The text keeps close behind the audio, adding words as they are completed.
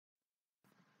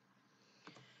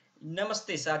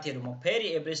नमस्ते साथीहरू, म फेरि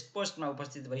एभरेस्ट पोस्टमा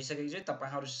उपस्थित भइसकेको छु।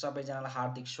 तपाईँहरू सबैजनालाई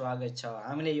हार्दिक स्वागत छ।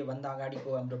 हामीले योभन्दा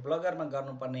अगाडिको हाम्रो ब्लगरमा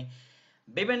गर्नुपर्ने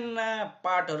विभिन्न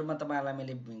पार्टहरूमा तपाईँहरूलाई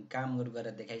मैले कामहरू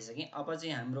गरेर देखाइसकेँ। अब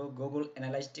चाहिँ हाम्रो गुगल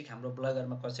एनालाइटिक्स हाम्रो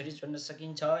ब्लगरमा कसरी जोड्न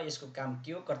सकिन्छ, यसको काम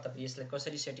के हो, कर्तव्य यसलाई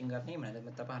कसरी सेटिङ गर्ने भनेर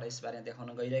म तपाईँहरूलाई यसबारे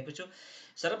देखाउन गइरहेको छु।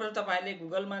 सर्वप्रथम तपाईँले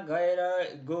गुगलमा गएर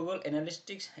गुगल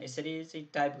एनालिटिक्स यसरी चाहिँ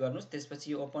टाइप गर्नुहोस्।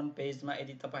 त्यसपछि ओपन पेजमा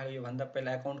यदि तपाईँले योभन्दा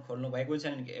पहिला एकाउन्ट खोल्नु भएको छ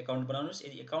भने एकाउन्ट बनाउनुहोस्।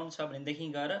 यदि एकाउन्ट छ भनेदेखि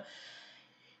गएर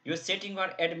यो सेटिङ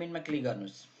बार एडमिनमा क्लिक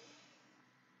गर्नुहोस्।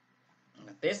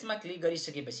 त्यसमा क्लिक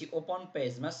गरिसकेपछि ओपन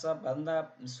पेजमा सबभन्दा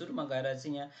सुरुमा गएर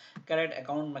चाहिँ यहाँ क्रिएट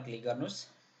एकाउन्टमा क्लिक गर्नुहोस्।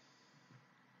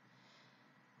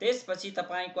 त्यसपछि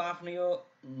तपाईँको आफ्नो यो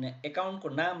एकाउन्टको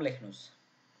नाम लेख्नुहोस्।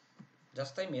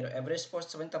 जस्तै मेरो एभरेस्ट पोस्ट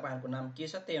छ भने तपाईँहरूको नाम के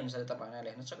छ त्यही अनुसार तपाईँहरूले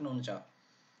लेख्न सक्नुहुन्छ।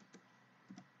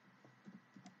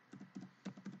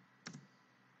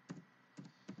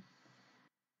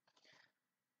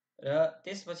 र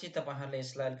त्यसपछि तपाईँहरूले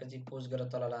यसलाई अलिकति पोज गरेर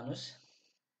तल लानुहोस्।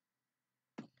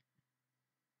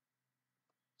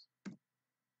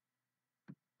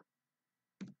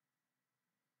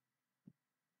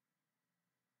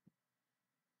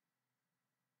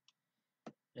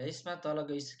 र यसमा तल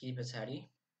गइसके पछाडि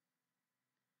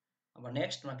अब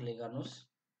नेक्स्टमा क्लिक गर्नुहोस्।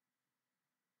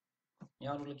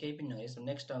 यहाँ अरूले केही पनि नगर्नुहोस्, यसमा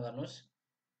नेक्स्टमा गर्नुहोस्।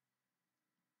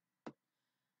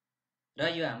 र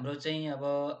यो हाम्रो चाहिँ अब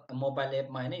मोबाइल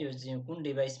एपमा होइन, यो चाहिँ कुन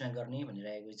डिभाइसमा गर्ने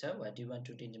भनिरहेको छ, what you want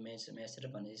to tint message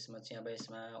भने यसमा चाहिँ अब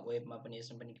यसमा वेबमा पनि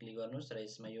यसमा पनि क्लिक गर्नुहोस्। र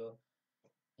यसमा यो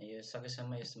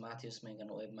सकेसम्म यस माथि उसमै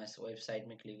गर्नु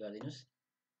वेबसाइटमै क्लिक गरिदिनुहोस्।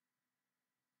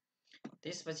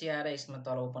 त्यसपछि आएर यसमा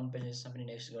तल ओपन पेज यसमा पनि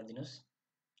नेक्स्ट गरिदिनुहोस्।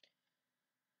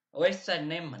 वेबसाइट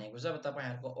नेम भनेको चाहिँ अब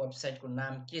तपाईँहरूको वेबसाइटको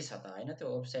नाम के छ त होइन, त्यो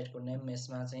वेबसाइटको नेम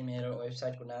यसमा चाहिँ मेरो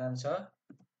वेबसाइटको नाम छ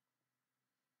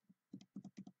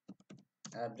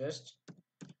एभरेस्ट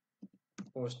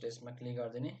पोस्ट। यसमा क्लिक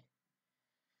गरिदिने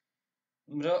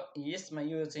र यसमा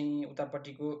यो चाहिँ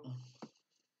उतापट्टिको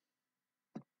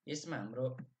यसमा हाम्रो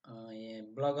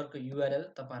ब्लगरको युआरएल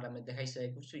तपाईँहरूलाई म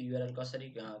देखाइसकेको छु, युआरएल कसरी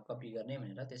कपी गर्ने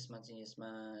भनेर। त्यसमा चाहिँ यसमा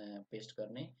पेस्ट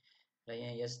गर्ने र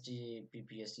यहाँ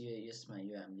एचटिटिपिएस यसमा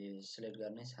यो हामीले सिलेक्ट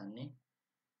गर्ने, छान्ने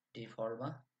डिफल्टमा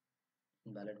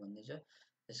इन्भ्यालिड भन्दैछ।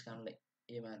 त्यस कारणले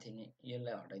यो माथि नै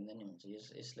यसलाई हटाइदिँदा नि हुन्छ,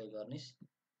 यसलाई गर्नुहोस्।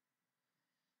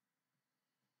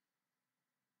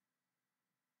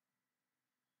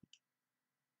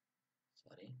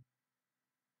 सरी,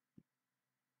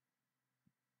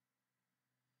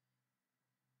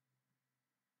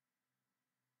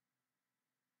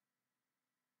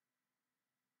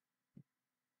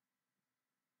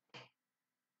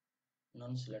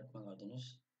 नन सिलेक्टमा गरिदिनुहोस्।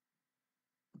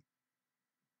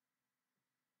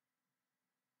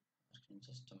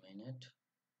 Just a minute.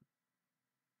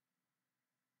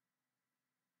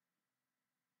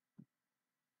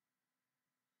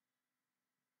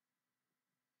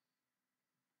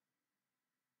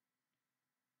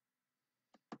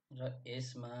 र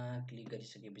यसमा क्लिक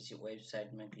गरिसकेपछि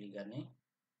वेबसाइटमा क्लिक गर्ने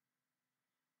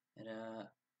र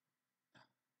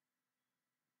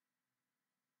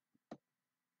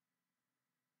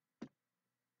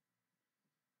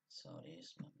सरी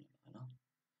यसमा पनि भएन,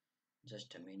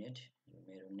 जस्ट अ मिनट, यो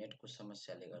मेरो नेटको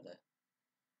समस्याले गर्दा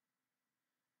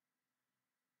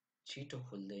छिटो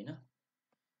खुल्दैन।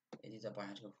 यदि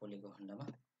तपाईँहरूको खोलेको खण्डमा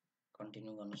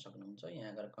कन्टिन्यू गर्न सक्नुहुन्छ,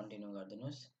 यहाँ गएर कन्टिन्यू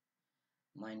गरिदिनुहोस्।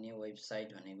 माई न्यू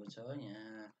वेबसाइट भनेको छ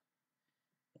यहाँ,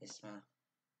 यसमा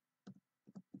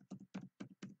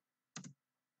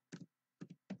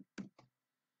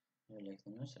यो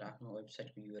लेखिदिनुहोस् र आफ्नो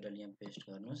वेबसाइटको युआरएल यहाँ पेस्ट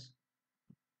गर्नुहोस्।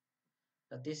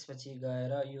 र त्यसपछि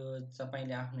गएर यो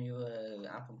तपाईँले आफ्नो यो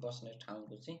आफू बस्ने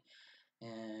ठाउँको चाहिँ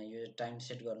यो टाइम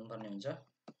सेट गर्नुपर्ने हुन्छ।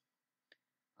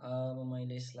 अब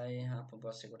मैले यसलाई आफू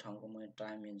बसेको ठाउँको म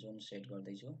टाइम जोन सेट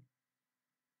गर्दैछु।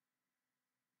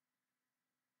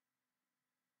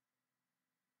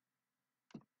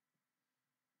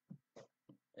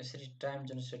 यसरी टाइम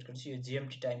जोन सेट गर्छु, यो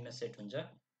जिएमटी टाइममा सेट हुन्छ।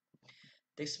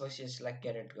 त्यसपछि यसलाई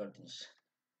क्यारेट गरिदिनुहोस्।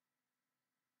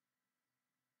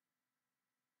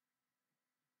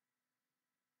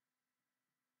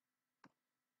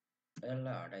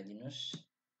 यसलाई हटाइदिनुहोस्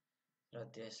र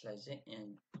त्यसलाई चाहिँ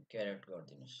क्यारेट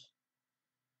गरिदिनुहोस्।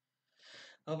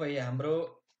 अब यो हाम्रो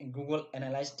गुगल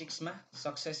एनालाइटिक्समा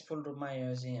सक्सेसफुल रूपमा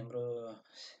यो चाहिँ हाम्रो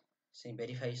चाहिँ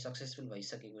भेरिफाई सक्सेसफुल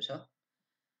भइसकेको छ।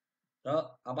 र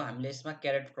अब हामीले यसमा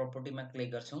क्यारेट प्रपर्टीमा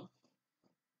क्लिक गर्छौँ।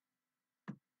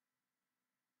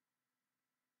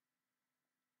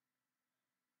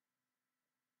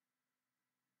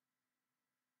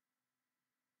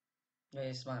 र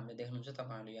यसमा हामीले देख्नुहुन्छ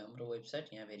तपाईँहरूले हाम्रो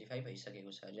वेबसाइट यहाँ भेरिफाई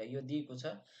भइसकेको छ र यो दिएको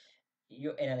छ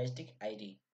यो एनालिटिक आइडी।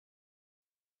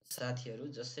 साथीहरू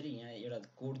जसरी यहाँ एउटा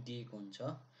कोड दिएको हुन्छ,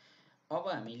 अब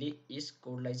हामीले यस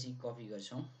कोडलाई चाहिँ कपी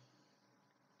गर्छौँ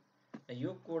र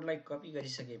यो कोडलाई कपी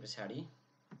गरिसके पछाडि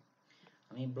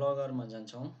हामी ब्लगरमा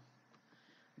जान्छौँ।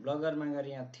 ब्लगरमा गएर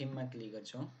यहाँ थिममा क्लिक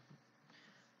गर्छौँ।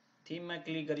 थिममा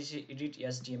क्लिक गरेपछि एडिट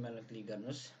एचटिएमएलमा क्लिक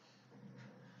गर्नुहोस्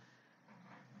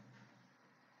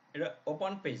र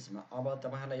ओपन पेजमा अब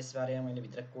तपाईँहरूलाई यसबारेमा मैले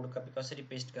भित्र कोड कपी कसरी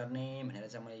पेस्ट गर्ने भनेर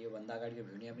चाहिँ मैले योभन्दा अगाडिको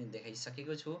भिडियोमा पनि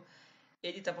देखाइसकेको छु।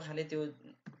 यदि तपाईँहरूले त्यो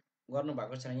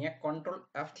गर्नुभएको छैन, यहाँ कन्ट्रोल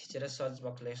एफ थिचेर सर्च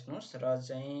बक्स लेख्नुहोस् र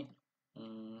चाहिँ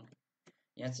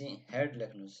यहाँ चाहिँ हेड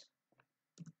लेख्नुहोस्।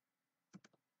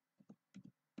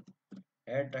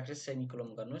 हेड राखेर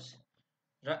सेमिकोलन गर्नुहोस्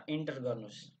र इन्टर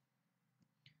गर्नुहोस्।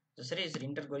 जसरी यसरी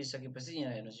इन्टर गरिसकेपछि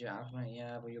यहाँ हेर्नुहोस्, यो आफ्नो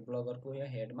यहाँ अब यो ब्लगरको यो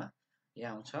हेडमा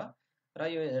यहाँ आउँछ र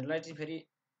यो हेडलाई चाहिँ फेरि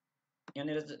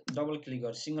यहाँनिर डबल क्लिक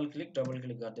गर्छ, सिङ्गल क्लिक डबल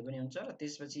क्लिक गर्दै पनि हुन्छ र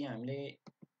त्यसपछि हामीले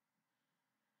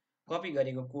कपी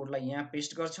गरेको कोडलाई यहाँ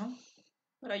पेस्ट गर्छौँ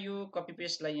र यो कपी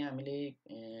पेस्टलाई यहाँ हामीले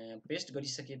पेस्ट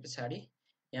गरिसके पछाडि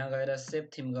यहाँ गएर सेभ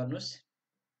थिम गर्नुहोस्।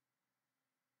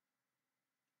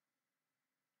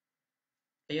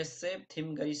 यो सेभ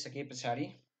थिम गरिसके पछाडि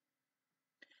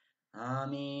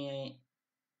हामी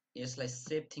यसलाई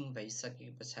सेभ थिङ भइसके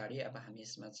पछाडि अब हामी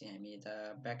यसमा चाहिँ हामी यता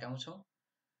ब्याक आउँछौँ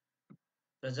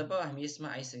र जब हामी यसमा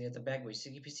आइसके त ब्याक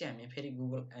भइसकेपछि हामी फेरि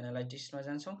गुगल एनालाइटिक्समा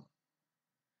जान्छौँ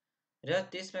र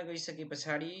त्यसमा गइसके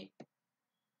पछाडि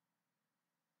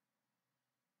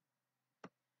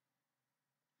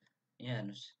यहाँ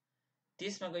हेर्नुहोस्,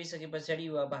 त्यसमा गइसके पछाडि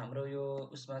अब हाम्रो यो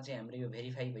उसमा चाहिँ हाम्रो यो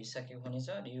भेरिफाई भइसकेको हुनेछ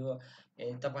र यो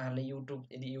तपाईँहरूले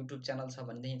यदि युट्युब च्यानल छ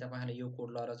भनेदेखि तपाईँहरूले यो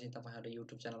कोड लगाएर चाहिँ तपाईँहरूले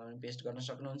युट्युब च्यानलमा पनि पेस्ट गर्न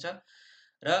सक्नुहुन्छ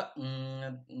र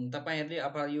तपाईँहरूले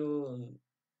अब यो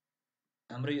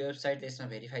हाम्रो यो वेबसाइट यसमा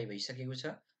भेरिफाई भइसकेको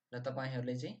छ र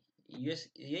तपाईँहरूले चाहिँ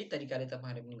यही तरिकाले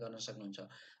तपाईँहरूले पनि गर्न सक्नुहुन्छ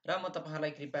र म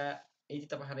तपाईँहरूलाई कृपया यदि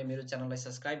तपाईँहरूले मेरो च्यानललाई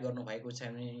सब्सक्राइब गर्नुभएको छ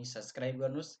भने सब्सक्राइब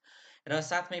गर्नुहोस् र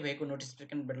साथमै भएको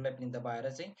नोटिफिकेसन बेललाई पनि दबाएर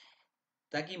चाहिँ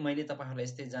ताकि मैले तपाईँहरूलाई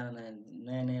यस्तै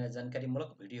नयाँ नयाँ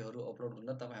जानकारीमूलक भिडियोहरू अपलोड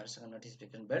हुँदा तपाईँहरूसँग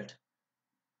नोटिफिकेसन बेल्ट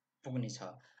पुग्नेछ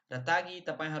र ताकि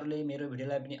तपाईँहरूले मेरो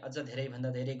भिडियोलाई पनि अझ धेरैभन्दा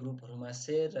धेरै ग्रुपहरूमा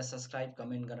सेयर र सब्सक्राइब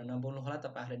कमेन्ट गर्न नभुल्नुहोला।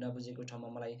 तपाईँहरूले नबुझेको ठाउँमा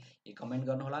मलाई कमेन्ट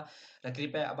गर्नुहोला र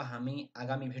कृपया अब हामी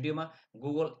आगामी भिडियोमा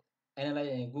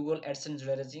गुगल एडसेन्स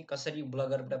जोडेर चाहिँ कसरी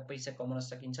ब्लगरबाट पैसा कमाउन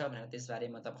सकिन्छ भनेर त्यसबारे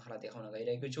म तपाईँहरूलाई देखाउन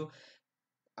गइरहेको छु।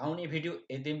 आउने भिडियो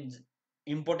एकदम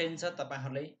इम्पोर्टेन्ट छ,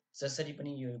 तपाईँहरूले जसरी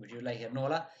पनि यो भिडियोलाई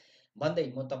हेर्नुहोला भन्दै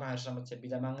म तपाईँहरू समक्ष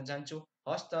बिदा माग्न चाहन्छु।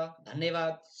 हस्त,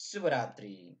 धन्यवाद,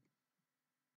 शुभरात्रि।